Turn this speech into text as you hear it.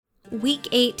Week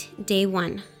 8, Day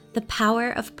 1, The Power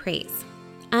of Praise.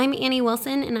 I'm Annie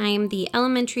Wilson, and I am the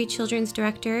Elementary Children's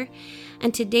Director,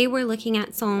 and today we're looking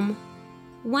at Psalm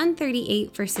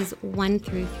 138, verses 1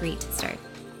 through 3 to start.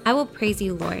 I will praise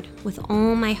you, Lord, with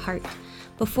all my heart.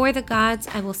 Before the gods,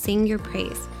 I will sing your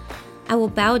praise. I will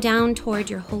bow down toward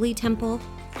your holy temple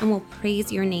and will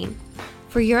praise your name,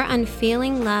 for your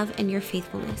unfailing love and your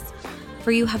faithfulness.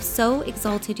 For you have so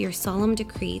exalted your solemn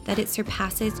decree that it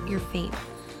surpasses your fame.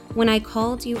 When I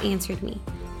called, you answered me.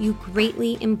 You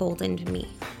greatly emboldened me.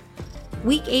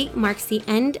 Week 8 marks the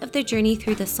end of the journey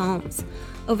through the Psalms.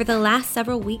 Over the last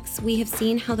several weeks, we have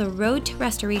seen how the road to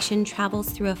restoration travels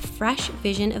through a fresh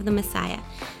vision of the Messiah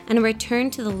and a return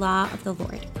to the law of the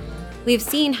Lord. We have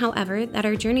seen, however, that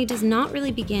our journey does not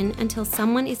really begin until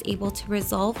someone is able to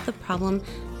resolve the problem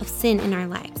of sin in our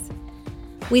lives.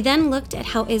 We then looked at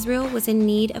how Israel was in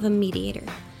need of a mediator,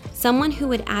 someone who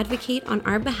would advocate on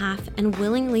our behalf and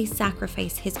willingly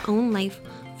sacrifice his own life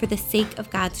for the sake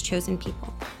of God's chosen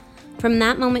people. From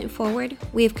that moment forward,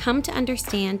 we have come to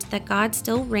understand that God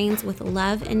still reigns with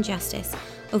love and justice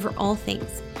over all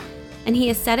things, and he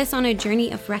has set us on a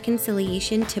journey of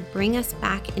reconciliation to bring us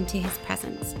back into his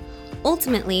presence.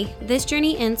 Ultimately, this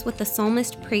journey ends with the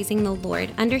psalmist praising the Lord,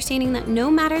 understanding that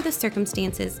no matter the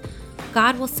circumstances,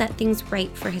 God will set things right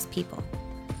for his people.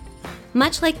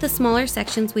 Much like the smaller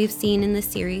sections we've seen in this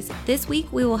series, this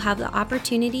week we will have the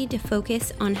opportunity to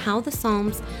focus on how the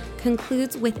Psalms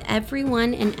concludes with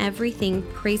everyone and everything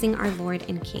praising our Lord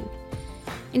and King.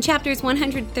 In chapters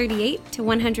 138 to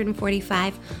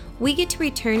 145, we get to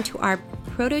return to our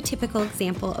prototypical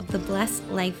example of the blessed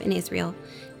life in Israel,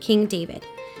 King David.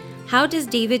 How does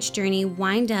David's journey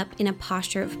wind up in a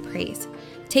posture of praise?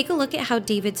 Take a look at how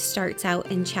David starts out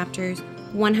in chapters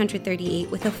 138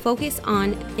 with a focus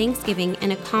on thanksgiving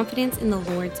and a confidence in the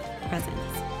Lord's presence.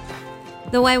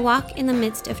 Though I walk in the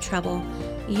midst of trouble,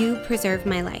 you preserve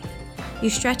my life. You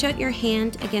stretch out your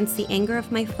hand against the anger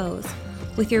of my foes.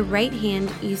 With your right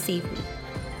hand, you save me.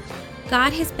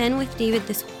 God has been with David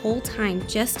this whole time,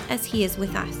 just as he is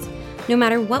with us. No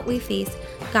matter what we face,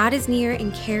 God is near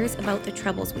and cares about the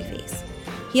troubles we face.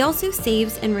 He also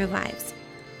saves and revives.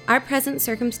 Our present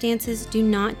circumstances do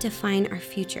not define our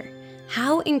future.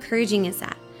 How encouraging is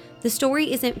that? The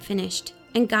story isn't finished,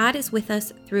 and God is with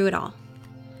us through it all.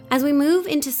 As we move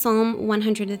into Psalm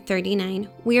 139,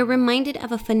 we are reminded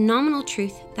of a phenomenal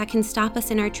truth that can stop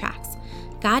us in our tracks.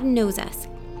 God knows us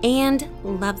and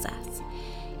loves us.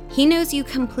 He knows you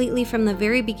completely from the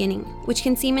very beginning, which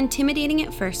can seem intimidating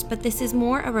at first, but this is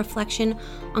more a reflection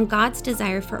on God's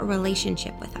desire for a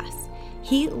relationship with us.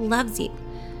 He loves you.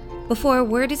 Before a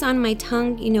word is on my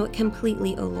tongue, you know it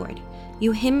completely, O Lord.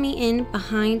 You hem me in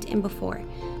behind and before.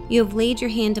 You have laid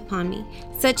your hand upon me.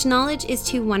 Such knowledge is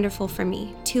too wonderful for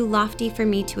me, too lofty for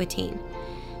me to attain.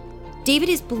 David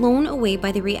is blown away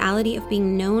by the reality of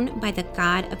being known by the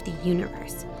God of the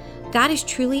universe. God is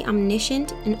truly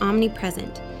omniscient and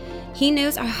omnipresent. He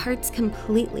knows our hearts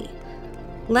completely.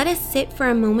 Let us sit for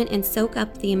a moment and soak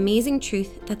up the amazing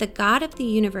truth that the God of the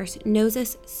universe knows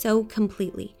us so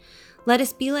completely. Let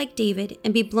us be like David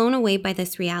and be blown away by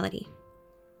this reality.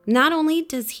 Not only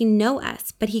does he know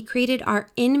us, but he created our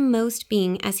inmost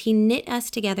being as he knit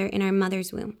us together in our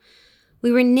mother's womb.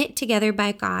 We were knit together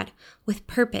by God with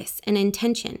purpose and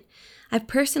intention. I've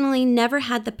personally never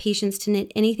had the patience to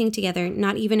knit anything together,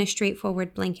 not even a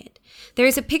straightforward blanket. There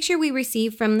is a picture we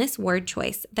receive from this word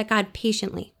choice that God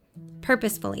patiently,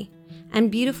 purposefully,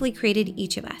 and beautifully created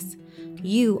each of us.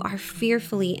 You are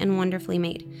fearfully and wonderfully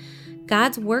made.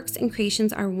 God's works and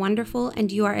creations are wonderful,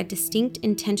 and you are a distinct,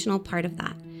 intentional part of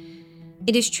that.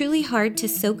 It is truly hard to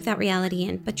soak that reality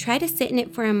in, but try to sit in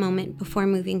it for a moment before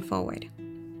moving forward.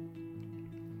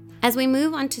 As we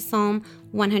move on to Psalm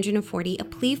 140, a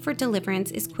plea for deliverance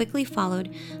is quickly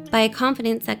followed by a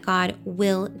confidence that God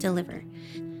will deliver.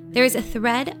 There is a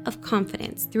thread of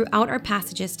confidence throughout our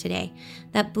passages today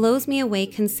that blows me away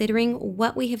considering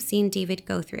what we have seen David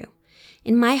go through.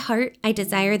 In my heart, I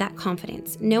desire that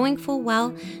confidence, knowing full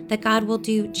well that God will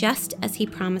do just as he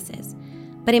promises.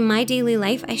 But in my daily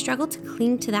life, I struggle to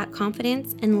cling to that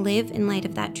confidence and live in light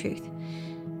of that truth.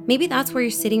 Maybe that's where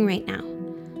you're sitting right now,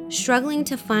 struggling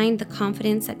to find the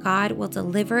confidence that God will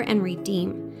deliver and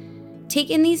redeem.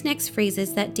 Take in these next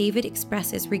phrases that David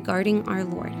expresses regarding our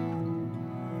Lord.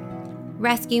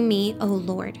 Rescue me, O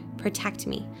Lord, protect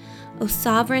me. O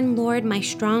sovereign Lord, my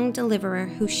strong deliverer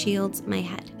who shields my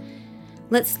head.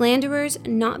 Let slanderers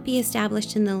not be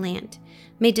established in the land.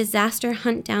 May disaster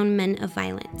hunt down men of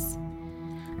violence.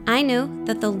 I know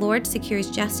that the Lord secures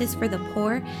justice for the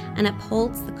poor and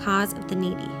upholds the cause of the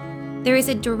needy. There is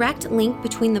a direct link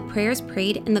between the prayers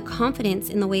prayed and the confidence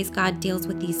in the ways God deals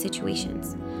with these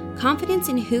situations. Confidence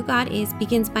in who God is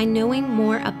begins by knowing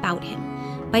more about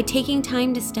Him, by taking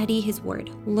time to study His Word,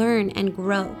 learn, and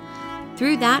grow.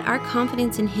 Through that, our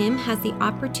confidence in Him has the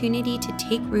opportunity to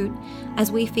take root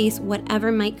as we face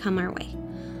whatever might come our way.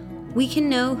 We can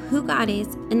know who God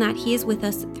is and that He is with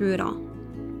us through it all.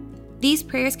 These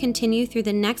prayers continue through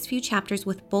the next few chapters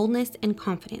with boldness and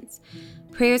confidence.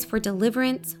 Prayers for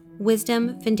deliverance,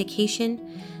 wisdom,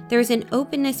 vindication. There is an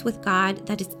openness with God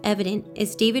that is evident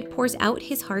as David pours out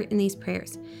his heart in these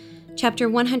prayers. Chapter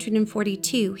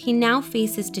 142, he now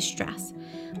faces distress,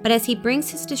 but as he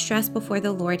brings his distress before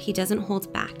the Lord, he doesn't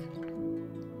hold back.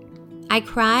 I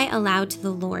cry aloud to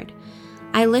the Lord.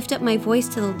 I lift up my voice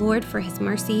to the Lord for His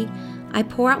mercy. I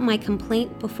pour out my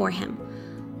complaint before Him.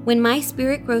 When my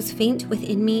spirit grows faint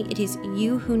within me, it is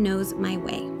You who knows my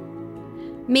way.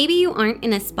 Maybe you aren't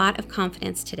in a spot of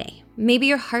confidence today. Maybe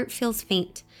your heart feels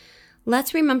faint.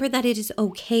 Let's remember that it is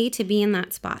okay to be in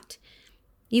that spot.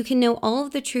 You can know all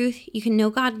of the truth. You can know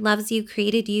God loves you,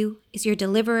 created you, is your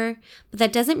deliverer, but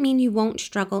that doesn't mean you won't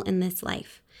struggle in this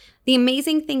life. The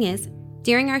amazing thing is,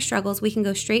 during our struggles, we can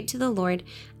go straight to the Lord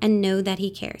and know that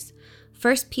He cares.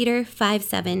 1 Peter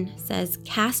 5:7 says,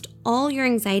 "Cast all your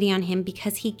anxiety on Him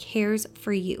because He cares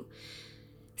for you."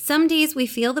 Some days we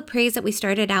feel the praise that we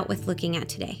started out with looking at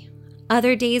today.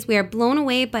 Other days we are blown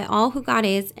away by all who God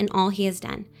is and all He has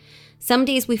done. Some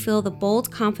days we feel the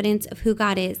bold confidence of who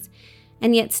God is,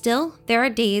 and yet still there are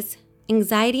days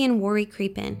anxiety and worry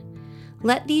creep in.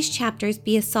 Let these chapters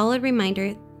be a solid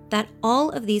reminder that all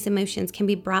of these emotions can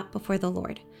be brought before the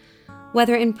Lord.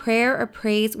 Whether in prayer or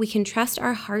praise, we can trust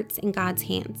our hearts in God's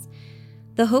hands.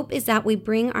 The hope is that we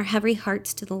bring our heavy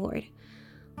hearts to the Lord.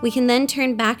 We can then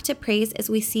turn back to praise as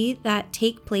we see that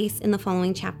take place in the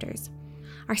following chapters.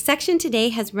 Our section today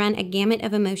has run a gamut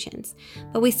of emotions,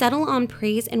 but we settle on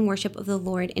praise and worship of the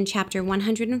Lord in chapter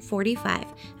 145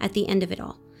 at the end of it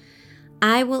all.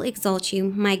 I will exalt you,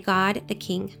 my God, the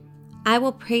King. I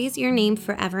will praise your name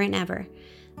forever and ever.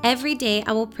 Every day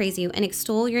I will praise you and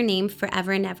extol your name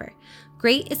forever and ever.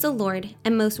 Great is the Lord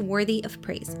and most worthy of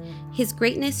praise. His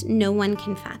greatness no one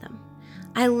can fathom.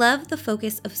 I love the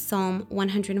focus of Psalm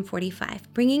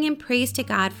 145, bringing in praise to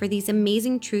God for these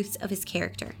amazing truths of His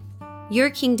character. Your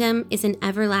kingdom is an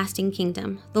everlasting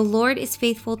kingdom. The Lord is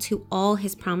faithful to all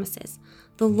His promises.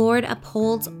 The Lord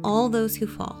upholds all those who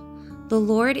fall. The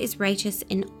Lord is righteous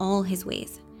in all His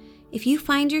ways. If you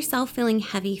find yourself feeling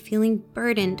heavy, feeling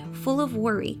burdened, full of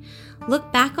worry,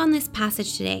 look back on this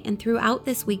passage today and throughout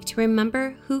this week to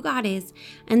remember who God is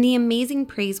and the amazing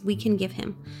praise we can give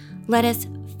Him. Let us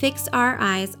fix our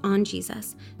eyes on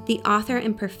Jesus, the author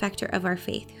and perfecter of our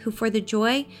faith, who for the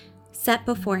joy set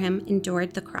before Him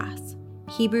endured the cross.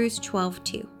 Hebrews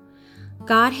 12:2.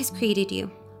 God has created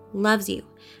you, loves you,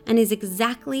 and is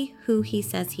exactly who He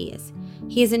says He is.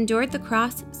 He has endured the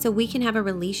cross so we can have a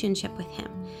relationship with Him.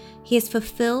 He has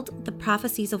fulfilled the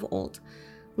prophecies of old.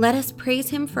 Let us praise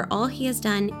Him for all He has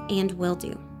done and will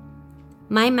do.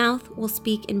 My mouth will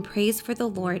speak in praise for the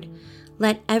Lord.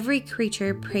 Let every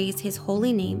creature praise His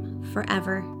holy name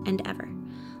forever and ever.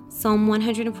 Psalm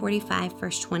 145,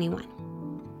 verse 21.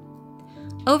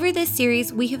 Over this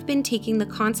series, we have been taking the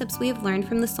concepts we have learned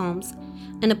from the Psalms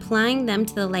and applying them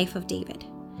to the life of David.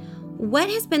 What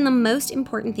has been the most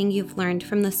important thing you've learned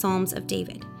from the Psalms of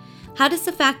David? How does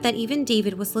the fact that even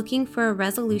David was looking for a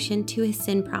resolution to his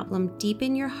sin problem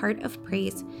deepen your heart of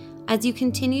praise as you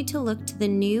continue to look to the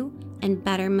new and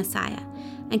better Messiah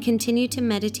and continue to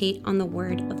meditate on the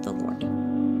word of the Lord?